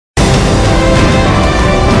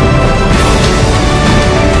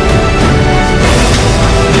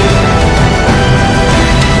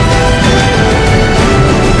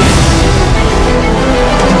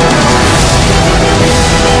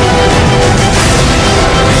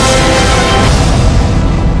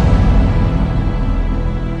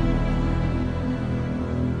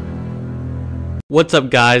What's up,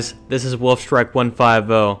 guys? This is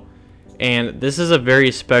Wolfstrike150, and this is a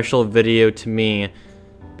very special video to me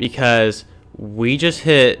because we just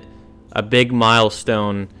hit a big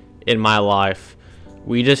milestone in my life.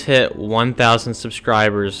 We just hit 1,000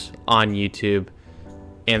 subscribers on YouTube,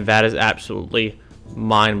 and that is absolutely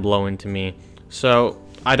mind-blowing to me. So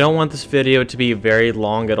I don't want this video to be very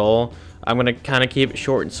long at all. I'm going to kind of keep it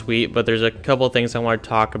short and sweet, but there's a couple of things I want to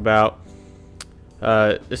talk about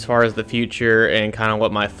as far as the future and kind of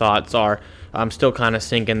what my thoughts are. I'm still kind of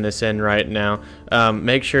sinking this in right now.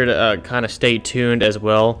 Make sure to kind of stay tuned as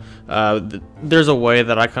well. There's a way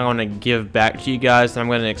that I kind of want to give back to you guys, and I'm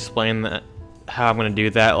going to explain that, how I'm going to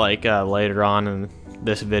do that later on in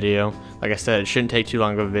this video. Like I said, it shouldn't take too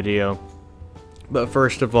long of a video. But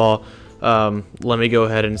first of all, let me go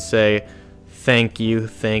ahead and say thank you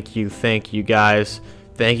guys.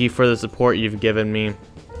 Thank you for the support you've given me.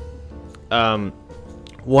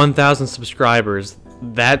 1,000 subscribers,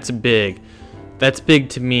 that's big. That's big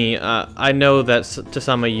to me. I know that to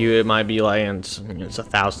some of you it might be like, it's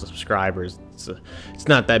 1,000 subscribers. It's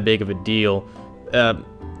not that big of a deal.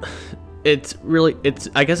 It's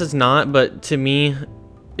I guess it's not, but to me,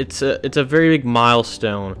 it's a very big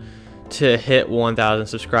milestone to hit 1,000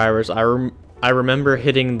 subscribers. I remember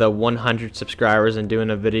hitting the 100 subscribers and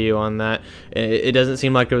doing a video on that. It doesn't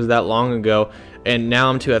seem like it was that long ago, and now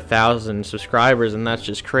I'm to 1,000 subscribers, and that's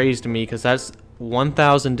just crazy to me because that's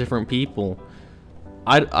 1,000 different people.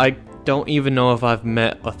 I don't even know if I've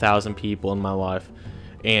met 1,000 people in my life,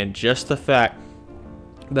 and just the fact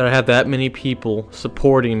that I have that many people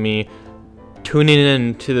supporting me, tuning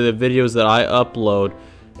in to the videos that I upload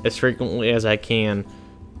as frequently as I can,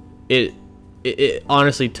 it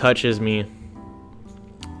honestly touches me.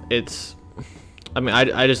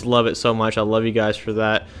 I just love it so much. I love you guys for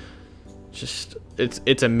that. Just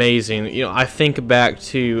it's amazing. You know, I think back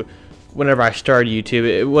to whenever I started YouTube,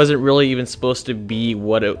 it wasn't really even supposed to be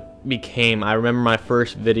what it became. I remember my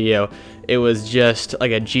first video, it was just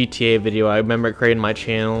like a GTA video. I remember creating my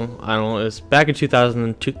channel, I don't know, it was back in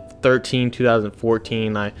 2013,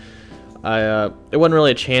 2014. It wasn't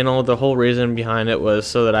really a channel. The whole reason behind it was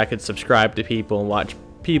so that I could subscribe to people and watch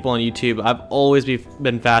people on YouTube. I've always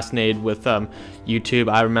been fascinated with YouTube.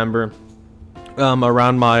 I remember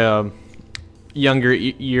around my younger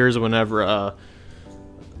years, whenever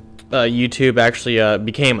YouTube actually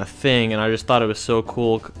became a thing, and I just thought it was so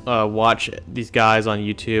cool. Watch these guys on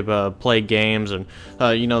YouTube play games, and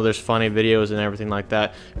you know, there's funny videos and everything like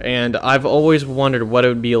that. And I've always wondered what it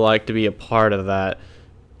would be like to be a part of that.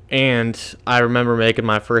 And I remember making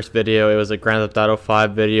my first video. It was a Grand Theft Auto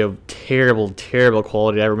 5 video, terrible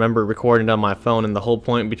quality. I remember recording it on my phone, and the whole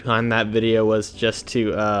point behind that video was just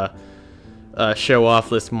to show off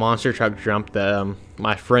this monster truck jump that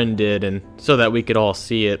my friend did, and so that we could all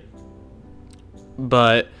see it.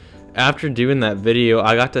 But after doing that video,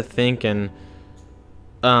 I got to thinking,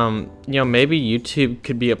 you know, maybe YouTube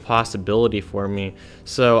could be a possibility for me.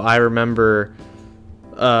 So I remember,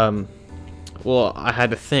 well, I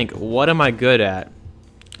had to think, what am I good at?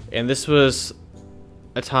 And this was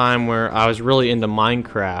a time where I was really into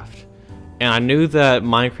Minecraft, and I knew that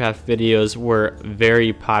Minecraft videos were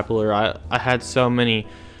very popular. I had so many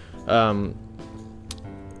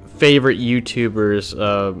favorite YouTubers,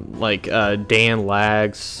 like Dan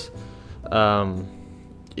Lags, you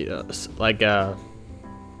know, like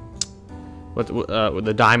with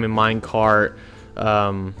the Diamond Minecart,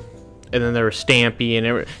 and then there was Stampy,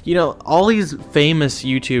 and you know, all these famous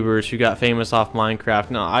YouTubers who got famous off Minecraft.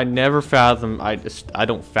 No, I never fathom. I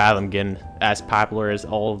don't fathom getting as popular as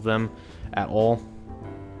all of them at all.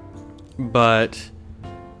 But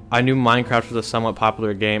I knew Minecraft was a somewhat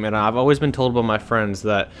popular game, and I've always been told by my friends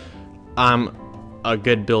that I'm a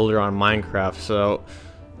good builder on Minecraft. So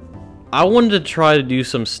I wanted to try to do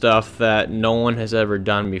some stuff that no one has ever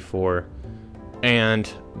done before,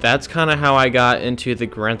 and that's kind of how I got into the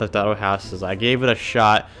Grand Theft Auto houses. I gave it a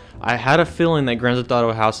shot. I had a feeling that Grand Theft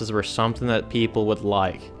Auto houses were something that people would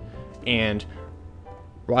like, and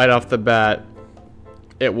right off the bat,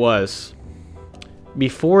 it was.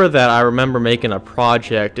 Before that, I remember making a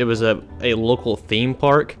project. It was a local theme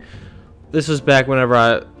park. This was back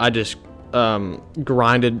whenever I just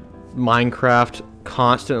grinded Minecraft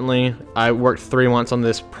constantly. I worked 3 months on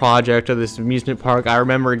this project of this amusement park. I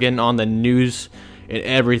remember getting on the news and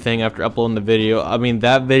everything after uploading the video. I mean,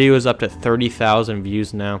 that video is up to 30,000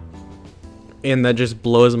 views now, and that just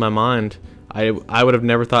blows my mind. I would have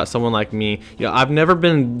never thought someone like me, you know, I've never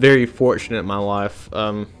been very fortunate in my life.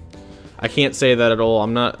 I can't say that at all.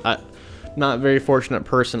 I'm not a very fortunate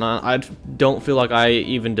person. I don't feel like I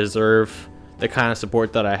even deserve the kind of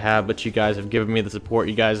support that I have, but you guys have given me the support.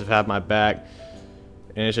 You guys have had my back.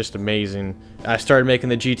 and it's just amazing. I started making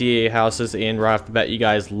the GTA houses, and right off the bat, you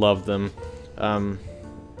guys love them.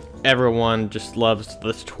 Everyone just loves the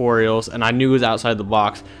tutorials, and I knew it was outside the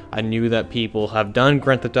box. I knew that people have done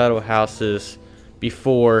Grand Theft Auto houses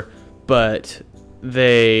before, but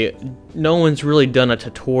no one's really done a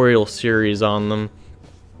tutorial series on them.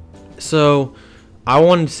 So I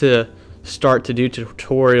wanted to start to do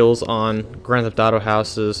tutorials on Grand Theft Auto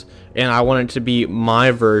houses, and I wanted it to be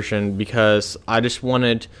my version because I just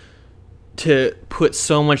wanted to put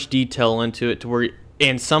so much detail into it to where,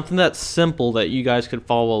 and something that's simple that you guys could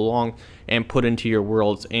follow along and put into your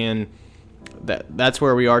worlds, and that's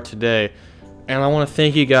where we are today. And I want to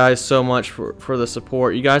thank you guys so much for the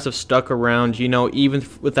support. You guys have stuck around, you know, even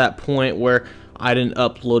with that point where I didn't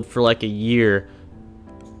upload for like a year.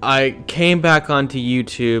 I came back onto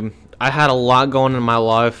YouTube. I had a lot going in my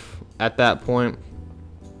life at that point,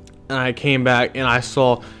 and I came back and I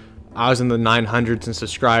saw I was in the 900s in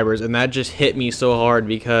subscribers, and that just hit me so hard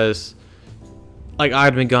because like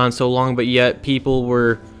I'd been gone so long, but yet people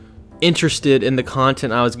were interested in the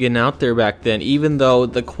content I was getting out there back then, even though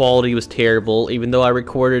the quality was terrible, even though I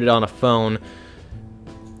recorded it on a phone.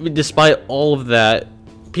 Despite all of that,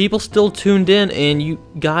 people still tuned in, and you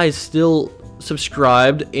guys still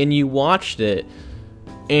subscribed and you watched it,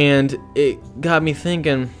 and it got me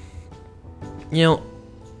thinking, you know,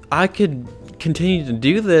 I could continue to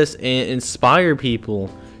do this and inspire people.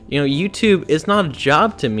 You know, YouTube is not a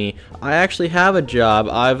job to me. I actually have a job.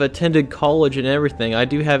 I've attended college and everything. I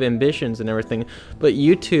do have ambitions and everything. But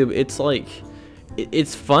YouTube, it's like,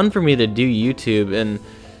 it's fun for me to do YouTube, and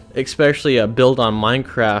especially a build on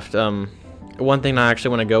Minecraft. One thing I actually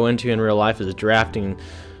want to go into in real life is drafting.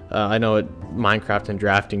 I know Minecraft and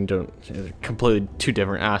drafting are completely two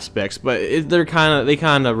different aspects, but they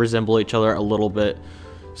kind of resemble each other a little bit.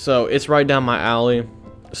 So it's right down my alley.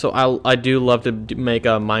 So I do love to make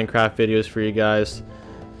Minecraft videos for you guys.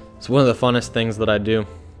 It's one of the funnest things that I do.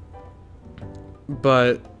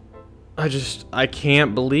 But I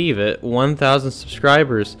can't believe it. 1,000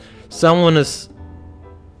 subscribers. Someone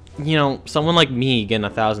like me getting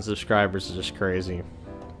 1,000 subscribers is just crazy.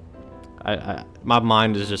 My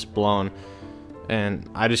mind is just blown, and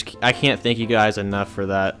I can't thank you guys enough for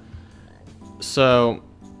that. So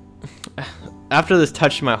after this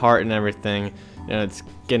touched my heart and everything, you know, it's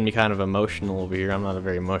getting me kind of emotional over here. I'm not a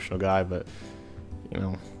very emotional guy, but you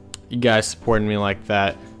know, you guys supporting me like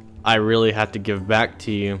that, I really have to give back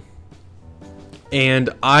to you.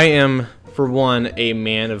 And I am, for one, a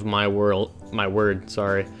man of my word.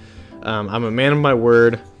 Sorry, I'm a man of my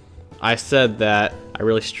word. I said that. I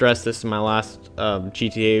really stressed this in my last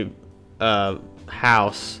GTA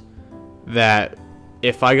house, that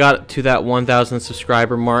if I got to that 1,000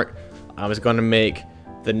 subscriber mark, I was going to make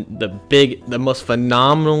the most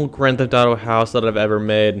phenomenal Grand Theft Auto house that I've ever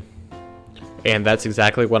made. And that's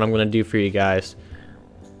exactly what I'm going to do for you guys.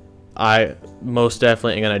 I most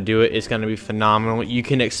definitely am going to do it. It's going to be phenomenal. You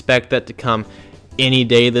can expect that to come any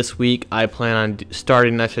day this week. I plan on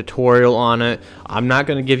starting a tutorial on it. I'm not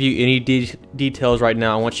going to give you any details right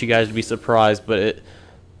now. I want you guys to be surprised, but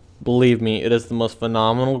believe me, it is the most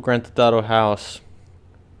phenomenal Grand Theft Auto house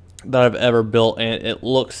that I've ever built, and it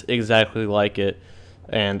looks exactly like it.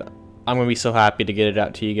 And I'm going to be so happy to get it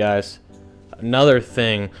out to you guys. Another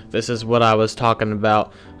thing, this is what I was talking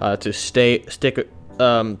about, to stick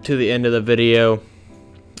to the end of the video,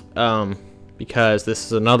 because this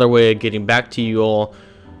is another way of getting back to you all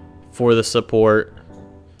for the support.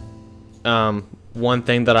 One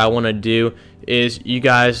thing that I want to do is, you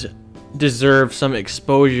guys deserve some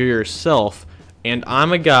exposure yourself, and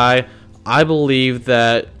I'm a guy, I believe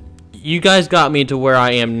that you guys got me to where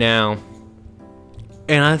I am now.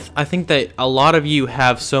 And I think that a lot of you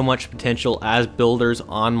have so much potential as builders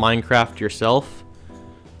on Minecraft yourself,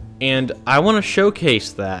 and I want to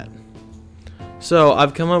showcase that. So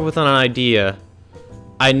I've come up with an idea.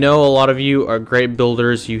 I know a lot of you are great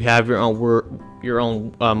builders. You have your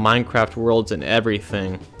own Minecraft worlds and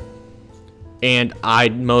everything, and I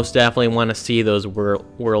most definitely want to see those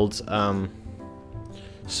worlds.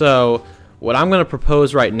 So what I'm going to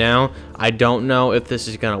propose right now, I don't know if this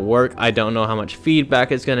is going to work. I don't know how much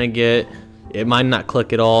feedback it's going to get. It might not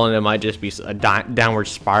click at all, and it might just be a downward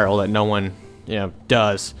spiral that no one,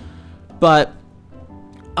 does. But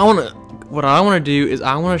what I want to do is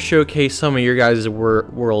I want to showcase some of your guys'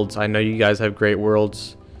 worlds. I know you guys have great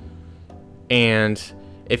worlds. And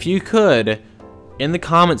if you could, in the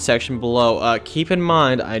comment section below, keep in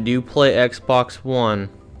mind I do play Xbox One.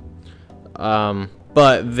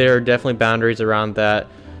 But there are definitely boundaries around that.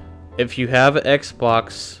 If you have an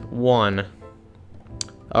Xbox One,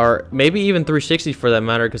 or maybe even 360 for that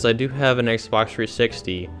matter, because I do have an Xbox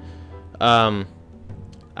 360.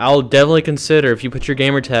 I'll definitely consider, if you put your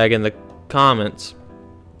gamer tag in the comments,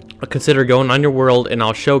 I'll consider going on your world, and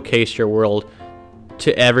I'll showcase your world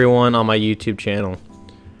to everyone on my YouTube channel.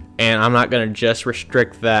 And I'm not going to just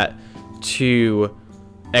restrict that to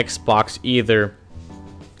Xbox either.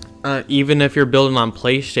 Even if you're building on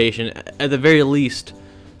PlayStation, at the very least,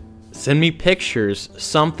 send me pictures,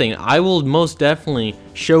 something. I will most definitely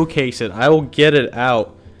showcase it. I will get it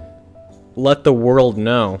out. Let the world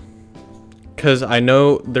know. Because I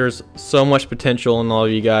know there's so much potential in all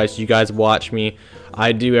of you guys. You guys watch me.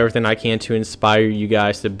 I do everything I can to inspire you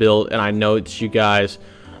guys to build. And I know that you guys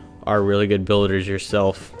are really good builders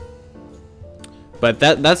yourself. But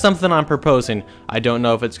that's something I'm proposing. I don't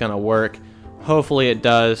know if it's going to work. Hopefully it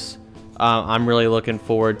does. I'm really looking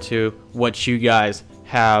forward to what you guys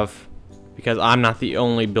have, because I'm not the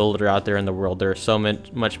only builder out there in the world. There are so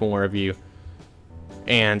much more of you.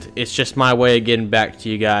 And it's just my way of getting back to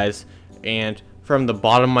you guys. And from the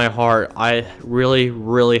bottom of my heart, I really,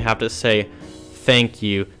 really have to say thank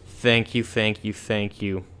you. Thank you, thank you, thank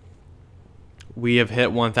you. We have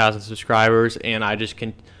hit 1,000 subscribers, and I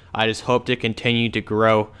just hope to continue to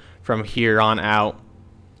grow from here on out.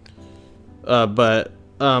 But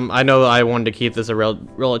I know I wanted to keep this a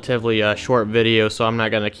relatively short video, so I'm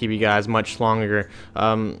not going to keep you guys much longer.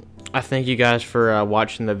 I thank you guys for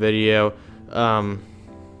watching the video.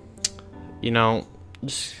 You know,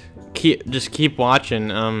 just keep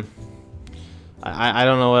watching. I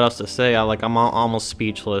don't know what else to say. I'm almost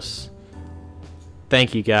speechless.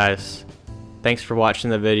 Thank you guys. Thanks for watching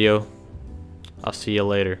the video. I'll see you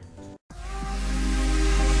later.